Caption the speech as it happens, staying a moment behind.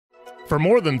For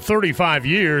more than 35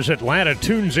 years, Atlanta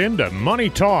tunes into Money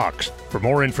Talks. For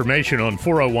more information on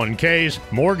 401ks,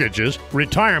 mortgages,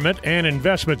 retirement, and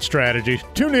investment strategies,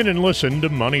 tune in and listen to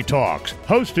Money Talks,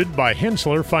 hosted by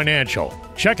Hensler Financial.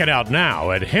 Check it out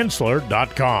now at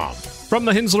hensler.com. From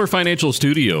the Hensler Financial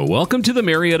Studio, welcome to the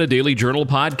Marietta Daily Journal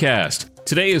podcast.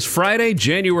 Today is Friday,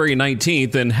 January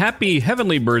 19th, and happy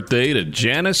heavenly birthday to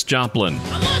Janis Joplin.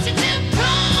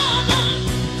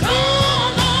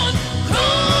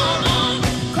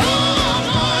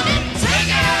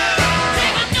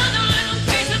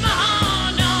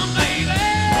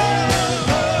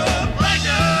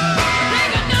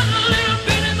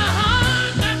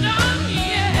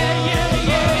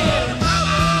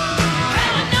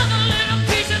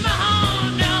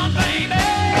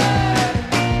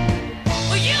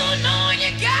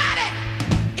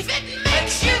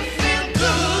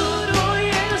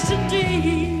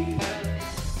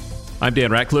 I'm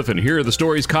Dan Ratcliffe, and here are the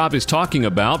stories COP is talking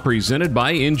about, presented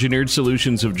by Engineered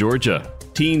Solutions of Georgia.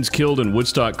 Teens killed in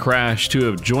Woodstock crash to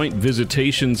have joint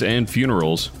visitations and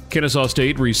funerals. Kennesaw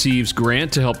State receives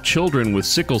grant to help children with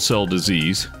sickle cell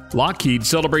disease. Lockheed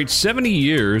celebrates 70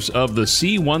 years of the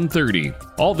C-130.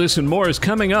 All this and more is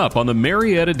coming up on the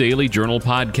Marietta Daily Journal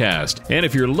podcast. And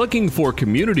if you're looking for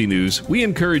community news, we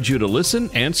encourage you to listen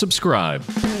and subscribe.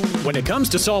 When it comes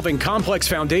to solving complex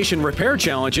foundation repair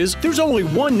challenges, there's only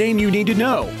one name you need to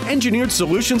know: Engineered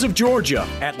Solutions of Georgia,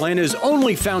 Atlanta's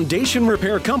only foundation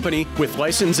repair company with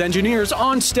licensed engineers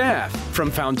on staff.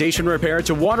 From foundation repair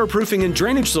to waterproofing and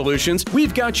drainage solutions,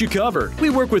 we've got you covered.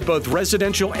 We work with both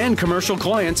residential and commercial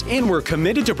clients, and we're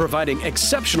committed to providing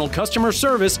exceptional customer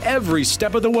service every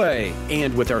step of the way.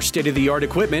 And with our state-of-the-art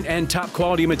equipment and top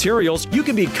quality materials, you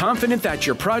can be confident that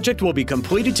your project will be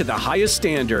completed to the highest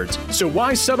standards. So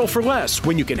why settle for less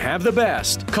when you can have the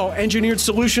best? Call Engineered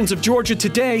Solutions of Georgia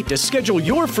today to schedule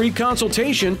your free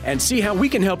consultation and see how we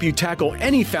can help you tackle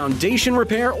any foundation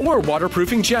repair or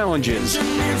waterproofing challenges.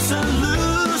 Engineered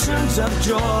Solutions of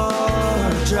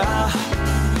Georgia.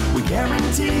 We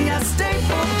guarantee a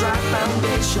stable, dry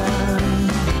foundation.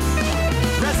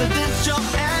 Residential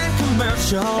and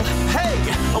commercial. Hey,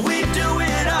 we do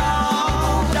it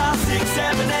all. Dial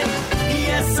 678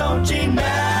 ESOG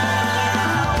now.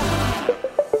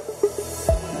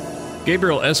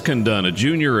 Gabriel Escondon, a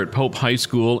junior at Pope High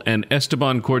School, and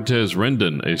Esteban Cortez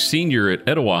Rendon, a senior at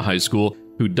Etowah High School,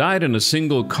 who died in a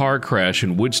single car crash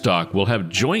in Woodstock, will have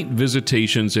joint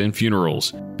visitations and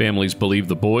funerals. Families believe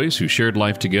the boys, who shared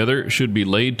life together, should be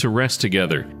laid to rest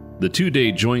together. The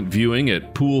two-day joint viewing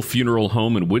at Poole Funeral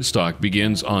Home in Woodstock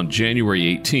begins on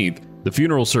January 18th. The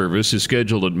funeral service is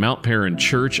scheduled at Mount Perrin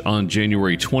Church on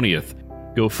January 20th.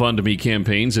 GoFundMe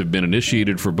campaigns have been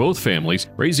initiated for both families,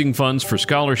 raising funds for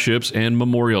scholarships and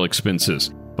memorial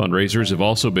expenses. Fundraisers have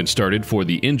also been started for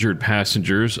the injured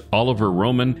passengers Oliver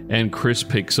Roman and Chris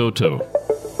Peixoto.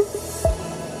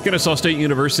 Kennesaw State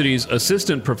University's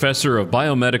Assistant Professor of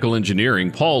Biomedical Engineering,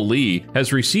 Paul Lee,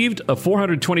 has received a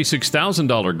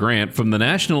 $426,000 grant from the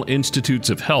National Institutes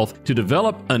of Health to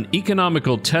develop an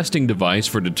economical testing device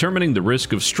for determining the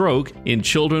risk of stroke in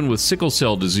children with sickle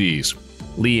cell disease.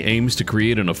 Lee aims to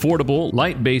create an affordable,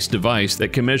 light-based device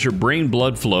that can measure brain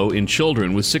blood flow in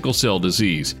children with sickle cell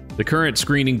disease. The current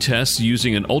screening tests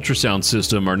using an ultrasound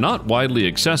system are not widely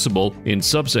accessible in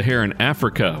sub-Saharan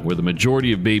Africa, where the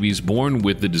majority of babies born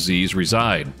with the disease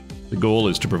reside. The goal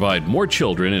is to provide more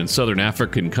children in southern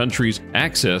African countries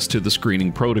access to the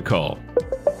screening protocol.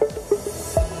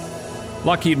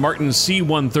 Lockheed Martin's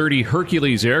C-130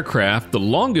 Hercules aircraft, the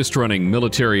longest-running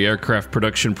military aircraft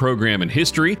production program in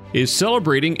history, is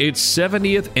celebrating its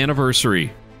 70th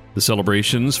anniversary. The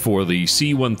celebrations for the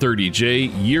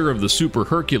C-130J Year of the Super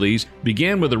Hercules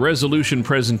began with a resolution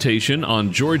presentation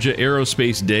on Georgia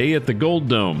Aerospace Day at the Gold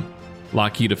Dome.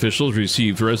 Lockheed officials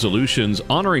received resolutions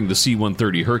honoring the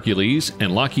C-130 Hercules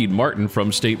and Lockheed Martin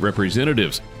from state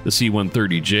representatives. The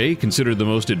C-130J, considered the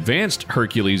most advanced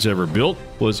Hercules ever built,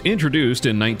 was introduced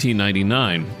in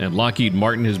 1999, and Lockheed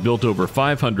Martin has built over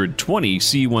 520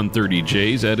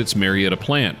 C-130Js at its Marietta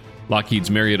plant. Lockheed's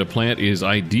Marietta plant is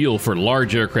ideal for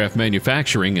large aircraft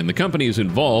manufacturing, and the company is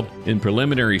involved in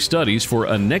preliminary studies for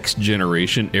a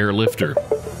next-generation airlifter.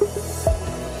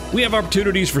 We have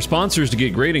opportunities for sponsors to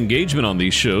get great engagement on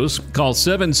these shows. Call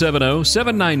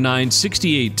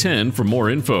 770-799-6810 for more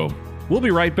info. We'll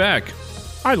be right back.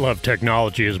 I love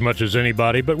technology as much as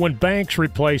anybody, but when banks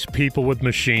replace people with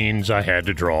machines, I had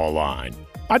to draw a line.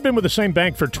 I've been with the same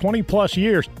bank for 20 plus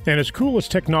years, and as cool as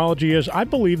technology is, I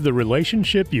believe the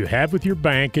relationship you have with your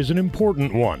bank is an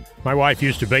important one. My wife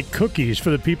used to bake cookies for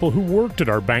the people who worked at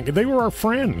our bank. They were our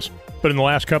friends. But in the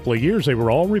last couple of years, they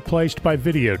were all replaced by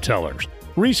video tellers.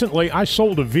 Recently, I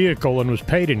sold a vehicle and was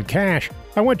paid in cash.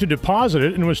 I went to deposit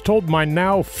it and was told my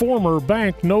now former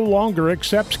bank no longer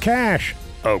accepts cash.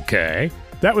 Okay.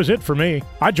 That was it for me.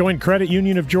 I joined Credit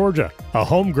Union of Georgia, a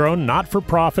homegrown,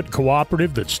 not-for-profit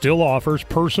cooperative that still offers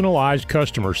personalized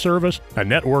customer service, a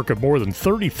network of more than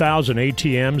 30,000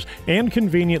 ATMs, and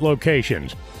convenient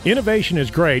locations. Innovation is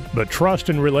great, but trust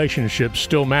and relationships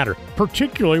still matter,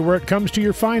 particularly where it comes to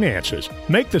your finances.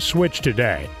 Make the switch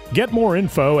today. Get more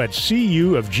info at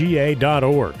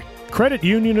cuofga.org. Credit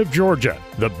Union of Georgia,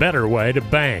 the better way to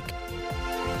bank.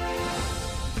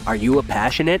 Are you a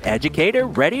passionate educator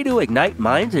ready to ignite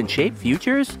minds and shape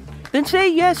futures? Then say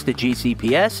yes to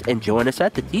GCPS and join us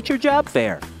at the Teacher Job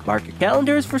Fair. Mark your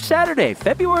calendars for Saturday,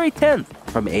 February 10th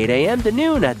from 8 a.m. to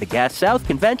noon at the Gas South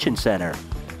Convention Center.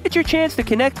 It's your chance to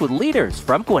connect with leaders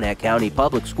from Gwinnett County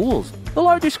Public Schools, the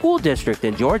largest school district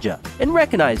in Georgia, and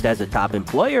recognized as a top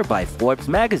employer by Forbes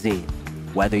magazine.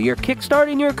 Whether you're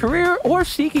kickstarting your career or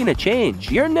seeking a change,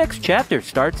 your next chapter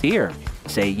starts here.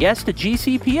 Say yes to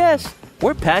GCPS,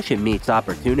 where passion meets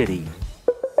opportunity.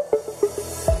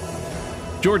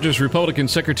 Georgia's Republican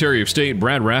Secretary of State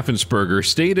Brad Raffensperger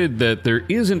stated that there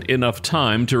isn't enough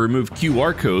time to remove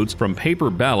QR codes from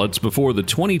paper ballots before the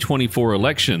 2024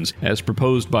 elections, as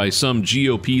proposed by some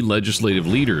GOP legislative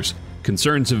leaders.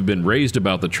 Concerns have been raised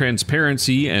about the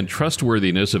transparency and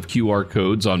trustworthiness of QR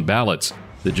codes on ballots.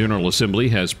 The General Assembly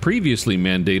has previously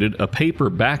mandated a paper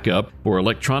backup for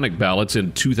electronic ballots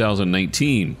in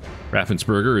 2019.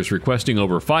 Raffensperger is requesting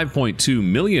over $5.2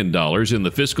 million in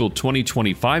the fiscal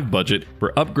 2025 budget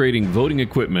for upgrading voting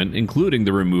equipment, including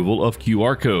the removal of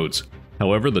QR codes.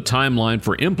 However, the timeline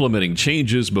for implementing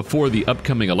changes before the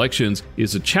upcoming elections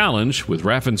is a challenge, with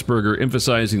Raffensperger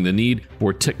emphasizing the need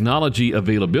for technology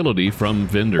availability from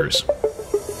vendors.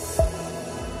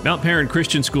 Mount Perrin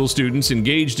Christian School students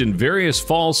engaged in various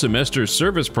fall semester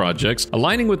service projects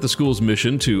aligning with the school's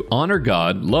mission to honor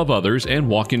God, love others, and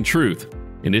walk in truth.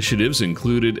 Initiatives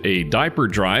included a diaper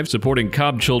drive supporting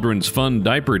Cobb Children's Fun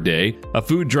Diaper Day, a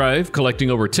food drive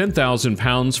collecting over 10,000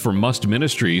 pounds for Must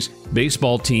Ministries,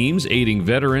 baseball teams aiding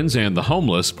veterans and the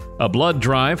homeless, a blood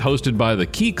drive hosted by the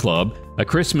Key Club, a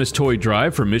Christmas toy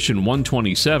drive for Mission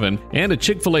 127, and a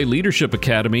Chick-fil-A Leadership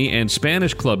Academy and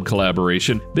Spanish Club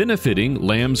collaboration benefiting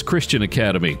Lamb's Christian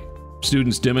Academy.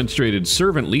 Students demonstrated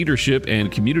servant leadership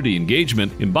and community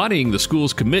engagement, embodying the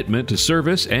school's commitment to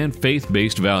service and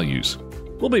faith-based values.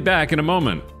 We'll be back in a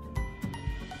moment.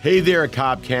 Hey there,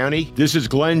 Cobb County. This is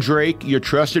Glenn Drake, your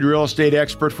trusted real estate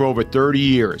expert for over 30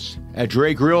 years. At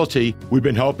Drake Realty, we've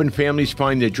been helping families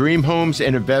find their dream homes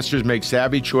and investors make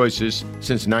savvy choices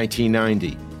since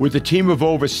 1990. With a team of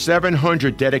over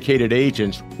 700 dedicated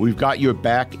agents, we've got your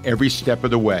back every step of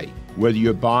the way. Whether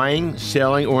you're buying,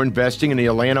 selling, or investing in the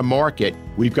Atlanta market,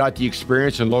 we've got the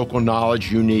experience and local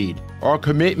knowledge you need. Our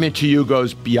commitment to you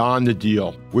goes beyond the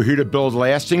deal. We're here to build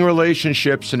lasting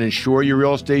relationships and ensure your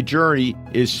real estate journey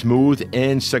is smooth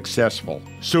and successful.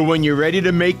 So when you're ready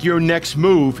to make your next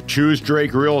move, choose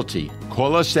Drake Realty.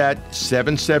 Call us at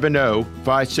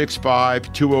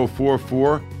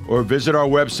 770-565-2044 or visit our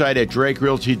website at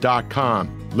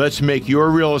drakerealty.com. Let's make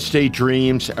your real estate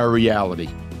dreams a reality.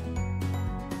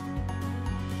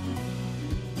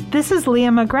 This is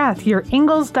Leah McGrath, your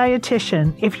Ingalls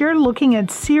dietitian. If you're looking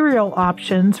at cereal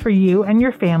options for you and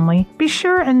your family, be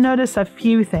sure and notice a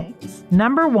few things.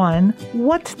 Number one,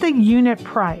 what's the unit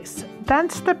price?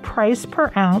 That's the price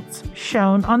per ounce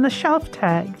shown on the shelf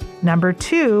tag. Number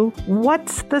two,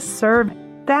 what's the serving?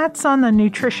 That's on the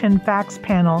nutrition facts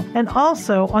panel, and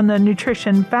also on the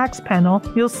nutrition facts panel,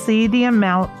 you'll see the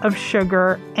amount of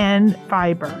sugar and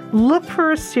fiber. Look for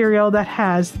a cereal that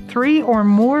has 3 or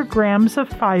more grams of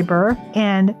fiber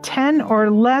and 10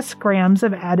 or less grams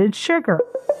of added sugar.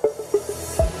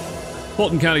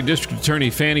 Fulton County District Attorney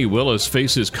Fannie Willis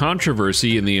faces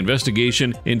controversy in the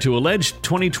investigation into alleged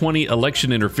 2020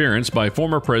 election interference by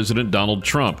former President Donald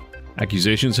Trump.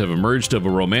 Accusations have emerged of a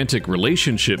romantic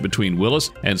relationship between Willis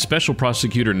and Special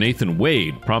Prosecutor Nathan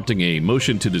Wade, prompting a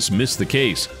motion to dismiss the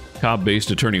case.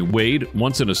 Cobb-based attorney Wade,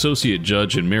 once an associate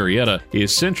judge in Marietta,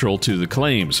 is central to the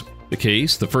claims. The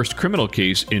case, the first criminal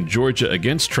case in Georgia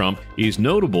against Trump, is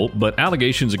notable, but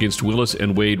allegations against Willis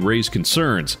and Wade raise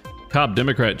concerns. Cobb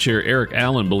Democrat Chair Eric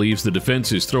Allen believes the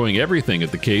defense is throwing everything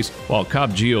at the case, while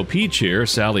Cobb GOP Chair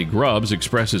Sally Grubbs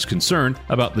expresses concern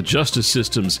about the justice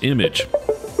system's image.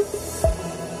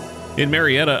 In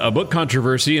Marietta, a book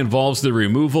controversy involves the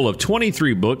removal of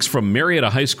 23 books from Marietta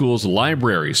High School's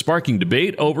library, sparking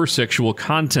debate over sexual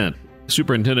content.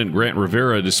 Superintendent Grant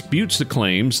Rivera disputes the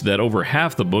claims that over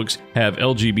half the books have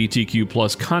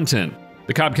LGBTQ+ content.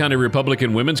 The Cobb County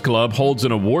Republican Women's Club holds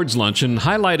an awards luncheon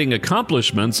highlighting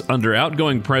accomplishments under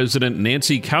outgoing President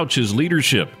Nancy Couch's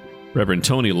leadership. Reverend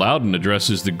Tony Loudon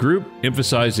addresses the group,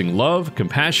 emphasizing love,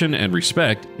 compassion, and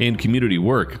respect in community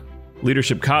work.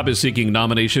 Leadership Cobb is seeking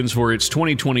nominations for its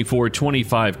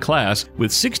 2024-25 class,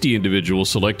 with 60 individuals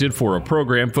selected for a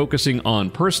program focusing on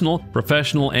personal,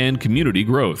 professional, and community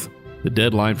growth. The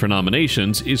deadline for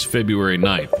nominations is February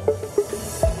 9th.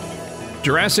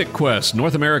 Jurassic Quest,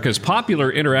 North America's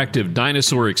popular interactive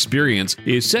dinosaur experience,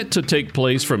 is set to take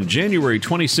place from January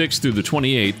 26th through the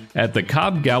 28th at the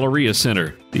Cobb Galleria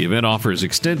Center. The event offers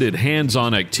extended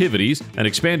hands-on activities, an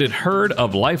expanded herd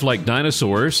of lifelike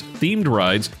dinosaurs, themed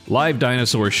rides, live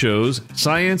dinosaur shows,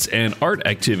 science and art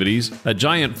activities, a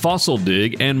giant fossil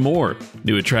dig, and more.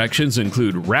 New attractions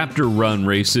include Raptor Run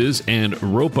races and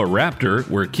Ropa-Raptor,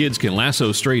 where kids can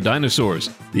lasso stray dinosaurs.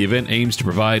 The event aims to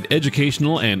provide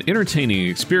educational and entertaining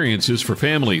experiences for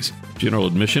families. General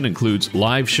admission includes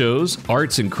live shows,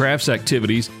 arts and crafts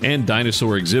activities, and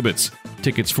dinosaur exhibits.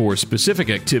 Tickets for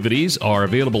specific activities are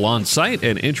available on site,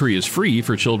 and entry is free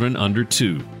for children under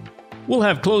 2. We'll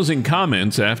have closing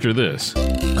comments after this.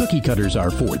 Cookie cutters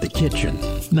are for the kitchen,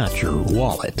 not your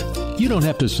wallet. You don't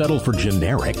have to settle for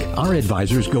generic. Our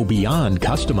advisors go beyond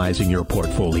customizing your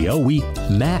portfolio. We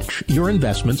match your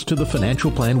investments to the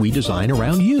financial plan we design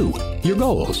around you, your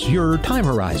goals, your time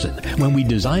horizon, when we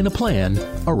design a plan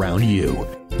around you.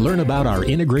 Learn about our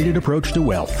integrated approach to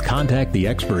wealth. Contact the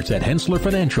experts at Hensler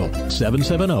Financial,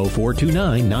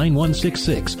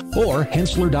 770-429-9166, or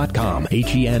Hensler.com,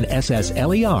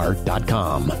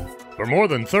 HENSSLER.com. For more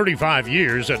than 35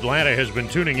 years, Atlanta has been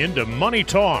tuning into Money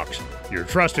Talks, your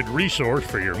trusted resource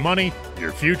for your money,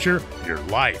 your future, your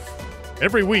life.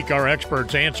 Every week, our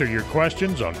experts answer your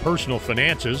questions on personal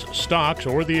finances, stocks,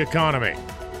 or the economy.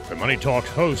 The Money Talks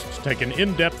hosts take an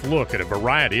in-depth look at a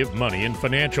variety of money and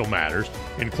financial matters,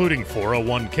 including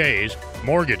 401ks,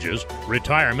 mortgages,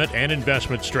 retirement, and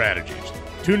investment strategies.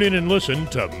 Tune in and listen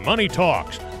to Money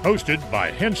Talks, hosted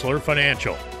by Hensler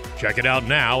Financial. Check it out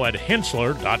now at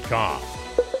Hensler.com.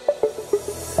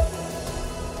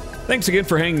 Thanks again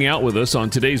for hanging out with us on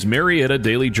today's Marietta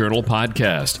Daily Journal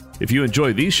podcast. If you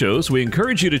enjoy these shows, we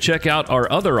encourage you to check out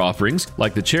our other offerings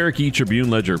like the Cherokee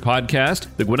Tribune-Ledger podcast,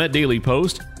 the Gwinnett Daily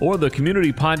Post, or the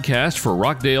community podcast for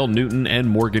Rockdale, Newton, and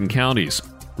Morgan counties.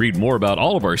 Read more about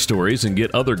all of our stories and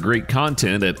get other great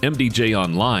content at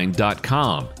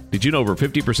mdjonline.com. Did you know over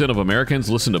 50% of Americans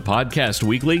listen to podcasts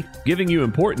weekly? Giving you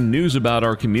important news about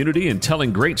our community and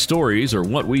telling great stories are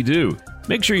what we do.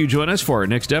 Make sure you join us for our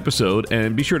next episode,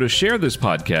 and be sure to share this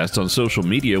podcast on social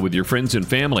media with your friends and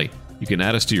family. You can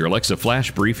add us to your Alexa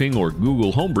Flash Briefing or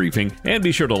Google Home Briefing, and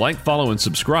be sure to like, follow, and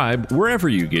subscribe wherever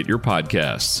you get your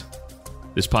podcasts.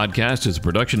 This podcast is a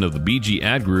production of the BG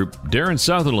Ad Group, Darren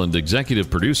Sutherland, Executive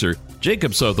Producer,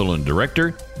 Jacob Sutherland,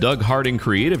 Director, Doug Harding,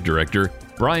 Creative Director,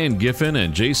 Brian Giffen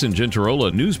and Jason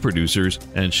Gentarola, News Producers,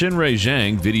 and Shinrei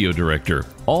Zhang, Video Director.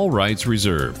 All rights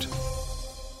reserved.